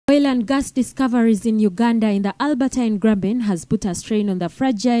Oil and gas discoveries in Uganda in the Albertine Graben has put a strain on the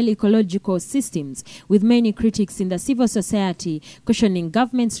fragile ecological systems, with many critics in the civil society questioning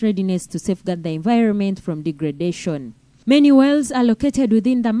government's readiness to safeguard the environment from degradation. Many wells are located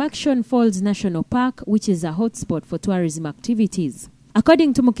within the Makshon Falls National Park, which is a hotspot for tourism activities.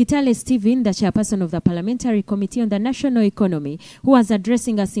 According to Mukitale Stephen, the chairperson of the Parliamentary Committee on the National Economy, who was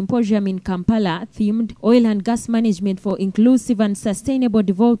addressing a symposium in Kampala themed Oil and Gas Management for Inclusive and Sustainable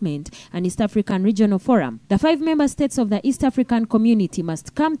Development, an East African Regional Forum, the 5 member states of the East African community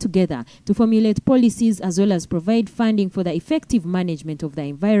must come together to formulate policies as well as provide funding for the effective management of the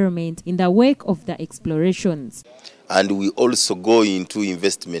environment in the wake of the explorations. And we also go into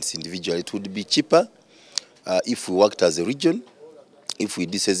investments individually. It would be cheaper if we worked as a region, if we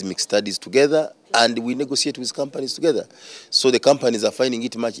do seismic studies together, and we negotiate with companies together. So the companies are finding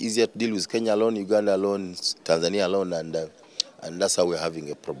it much easier to deal with Kenya alone, Uganda alone, Tanzania alone, and that's how we're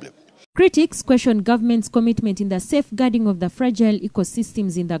having a problem. Critics question government's commitment in the safeguarding of the fragile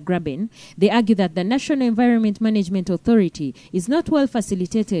ecosystems in the Graben. They argue that the National Environment Management Authority is not well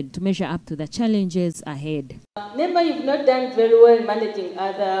facilitated to measure up to the challenges ahead. NEMA, you've not done very well managing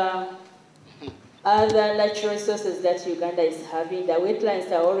other natural resources that Uganda is having. The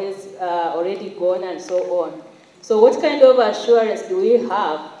wetlands are always already gone and so on. So what kind of assurance do we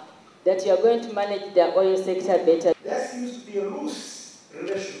have that you are going to manage the oil sector better? There seems to be a loose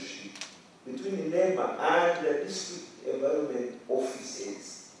relationship between the NEMA and the district environment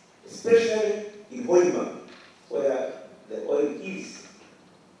offices, especially in Hoima, where the oil is.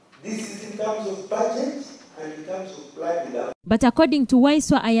 This is in terms of budget and in terms of planning. But according to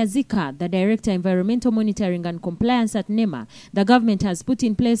Waiswa Ayazika, the Director Environmental Monitoring and Compliance at NEMA, the government has put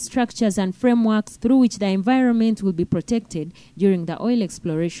in place structures and frameworks through which the environment will be protected during the oil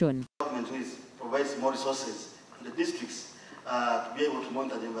exploration. The government provides more resources in the districts to be able to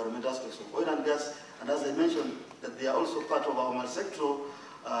monitor the environmental aspects of oil and gas. And as I mentioned, that they are also part of our multi-sectoral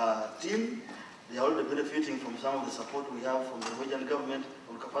team. They are already benefiting from some of the support we have from the regional government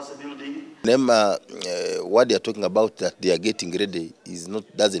on capacity building. NEMA, what they are talking about that they are getting ready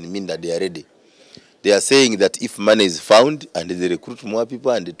doesn't mean that they are ready. They are saying that if money is found and they recruit more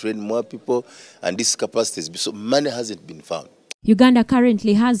people and they train more people and this capacity is, so money hasn't been found. Uganda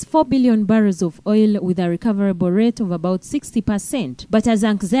currently has 4 billion barrels of oil with a recoverable rate of about 60%. But as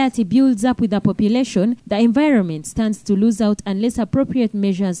anxiety builds up with the population, the environment stands to lose out unless appropriate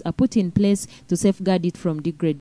measures are put in place to safeguard it from degradation.